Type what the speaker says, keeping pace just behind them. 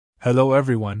Hello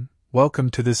everyone,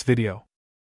 welcome to this video.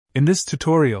 In this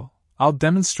tutorial, I'll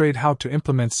demonstrate how to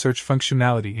implement search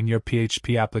functionality in your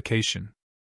PHP application.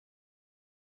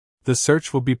 The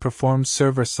search will be performed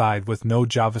server-side with no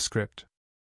JavaScript.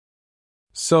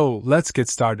 So, let's get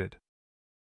started.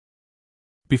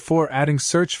 Before adding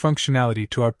search functionality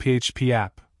to our PHP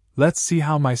app, let's see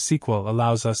how MySQL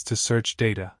allows us to search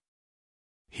data.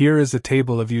 Here is a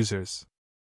table of users.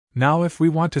 Now if we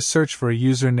want to search for a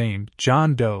user named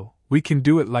John Doe, we can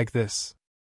do it like this.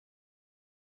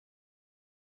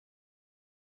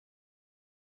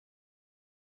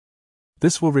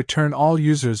 This will return all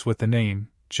users with the name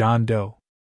John Doe.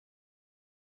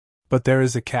 But there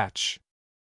is a catch.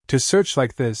 To search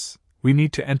like this, we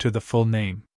need to enter the full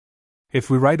name. If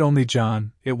we write only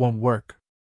John, it won't work.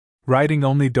 Writing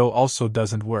only Doe also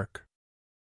doesn't work.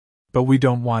 But we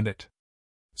don't want it.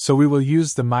 So we will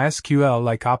use the MySQL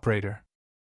like operator.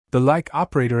 The like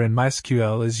operator in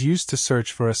MySQL is used to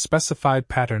search for a specified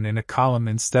pattern in a column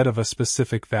instead of a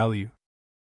specific value.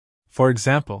 For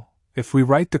example, if we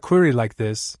write the query like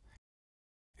this,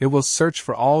 it will search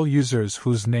for all users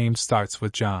whose name starts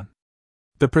with John.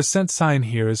 The %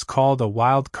 here is called a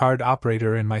wildcard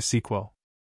operator in MySQL.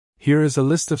 Here is a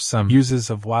list of some uses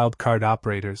of wildcard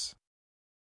operators.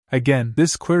 Again,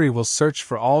 this query will search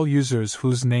for all users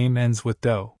whose name ends with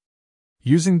Doe.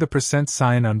 Using the %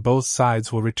 on both sides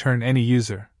will return any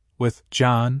user, with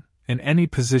John, in any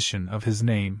position of his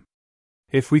name.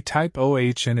 If we type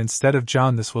OH and instead of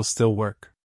John, this will still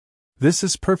work. This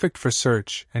is perfect for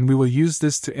search, and we will use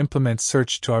this to implement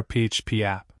search to our PHP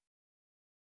app.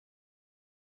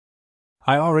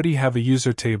 I already have a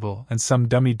user table and some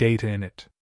dummy data in it.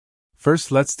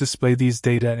 First, let's display these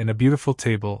data in a beautiful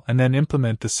table and then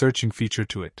implement the searching feature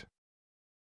to it.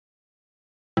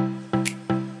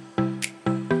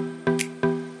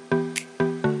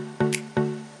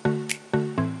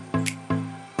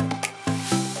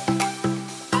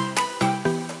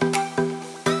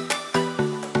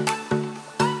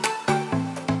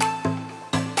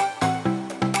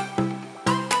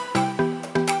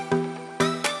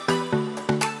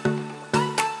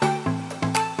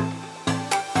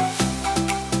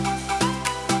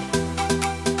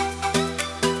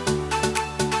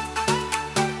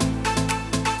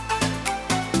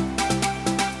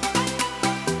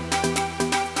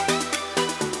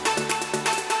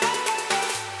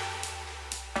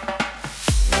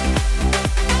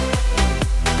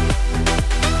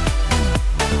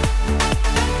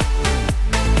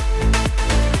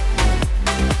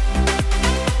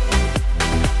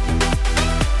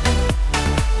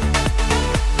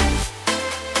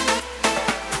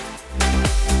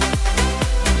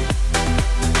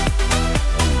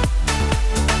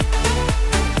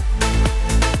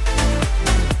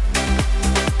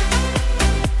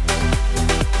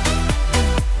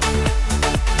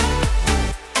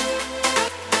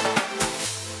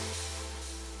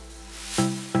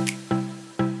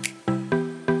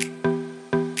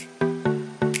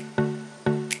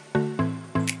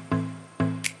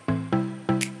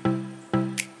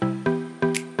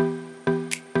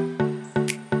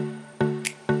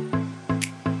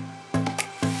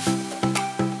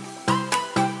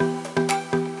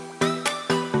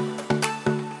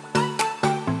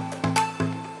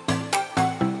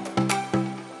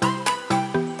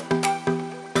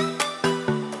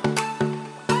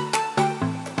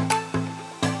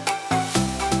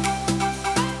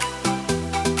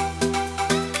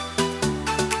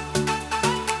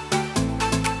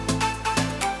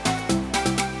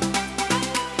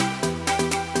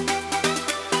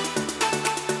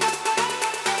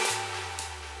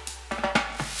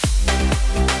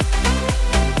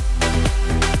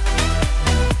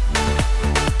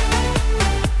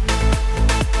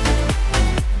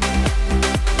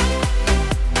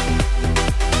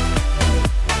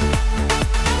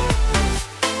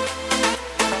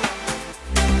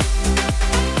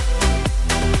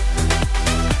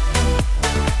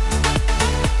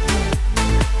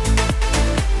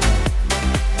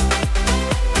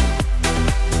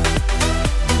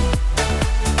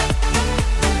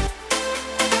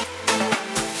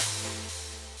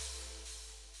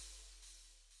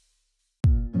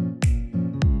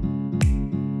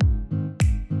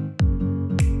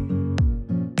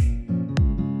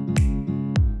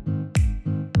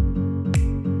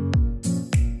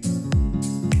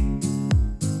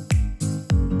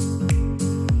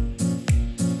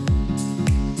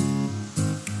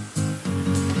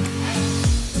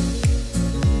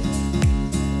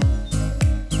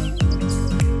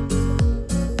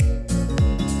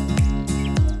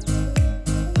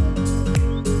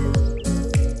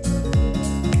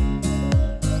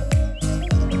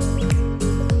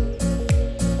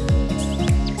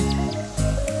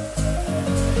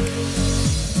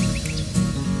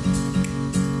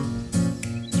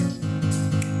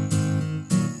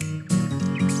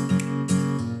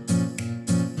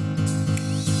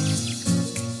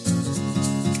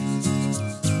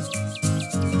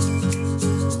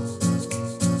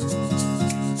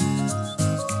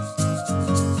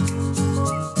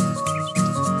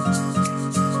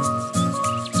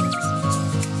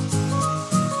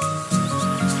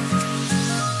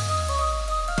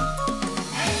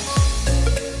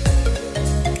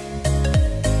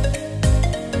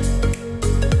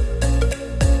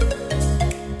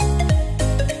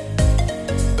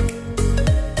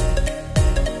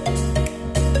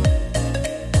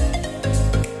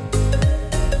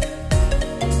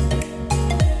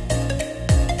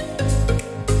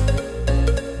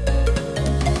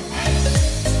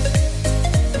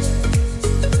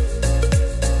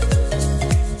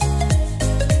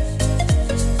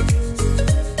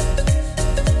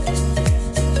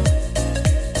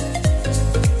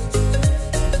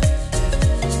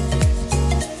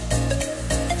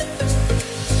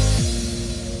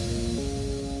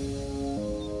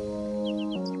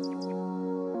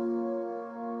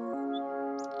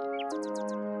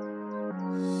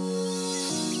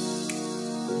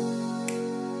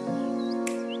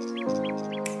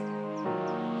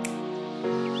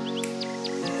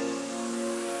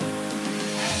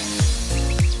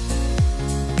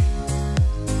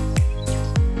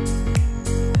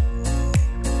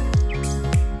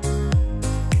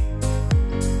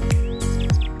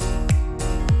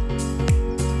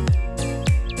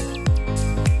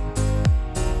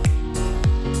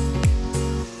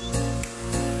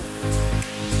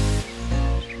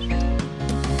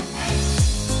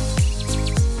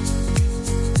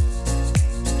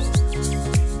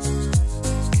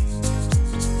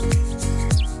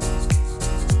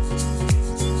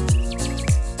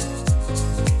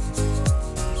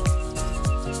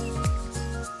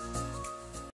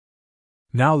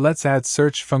 Now let's add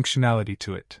search functionality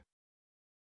to it.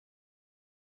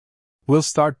 We'll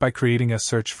start by creating a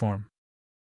search form.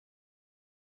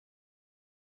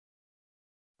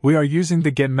 We are using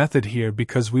the get method here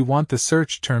because we want the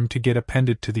search term to get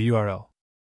appended to the URL.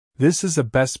 This is a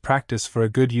best practice for a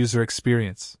good user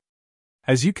experience.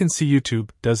 As you can see, YouTube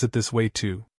does it this way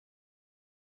too.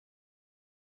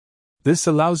 This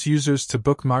allows users to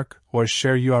bookmark or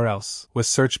share URLs with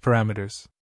search parameters.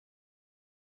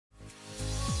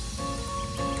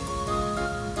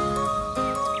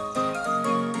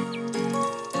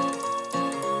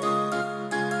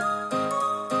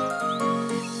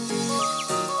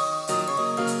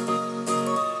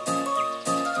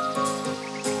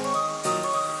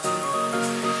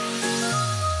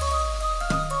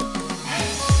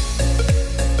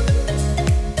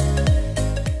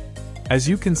 As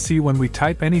you can see, when we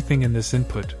type anything in this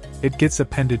input, it gets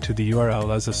appended to the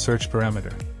URL as a search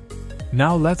parameter.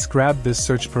 Now let's grab this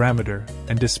search parameter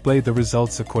and display the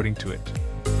results according to it.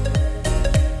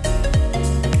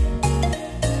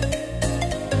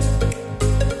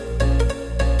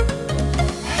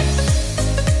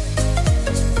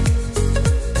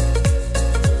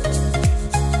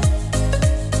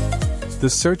 The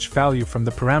search value from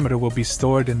the parameter will be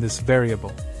stored in this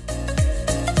variable.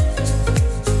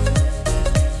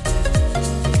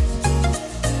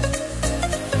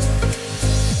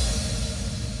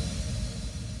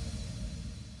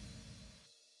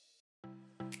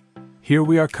 Here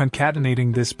we are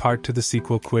concatenating this part to the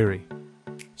SQL query.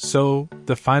 So,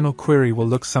 the final query will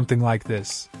look something like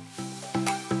this.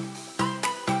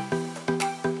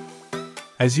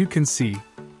 As you can see,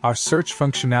 our search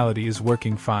functionality is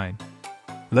working fine.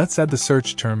 Let's add the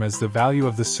search term as the value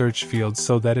of the search field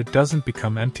so that it doesn't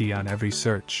become empty on every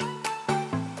search.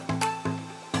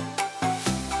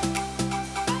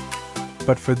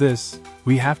 But for this,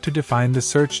 we have to define the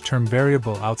search term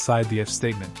variable outside the if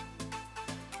statement.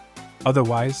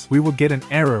 Otherwise, we will get an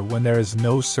error when there is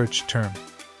no search term.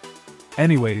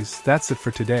 Anyways, that's it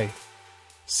for today.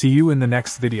 See you in the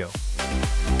next video.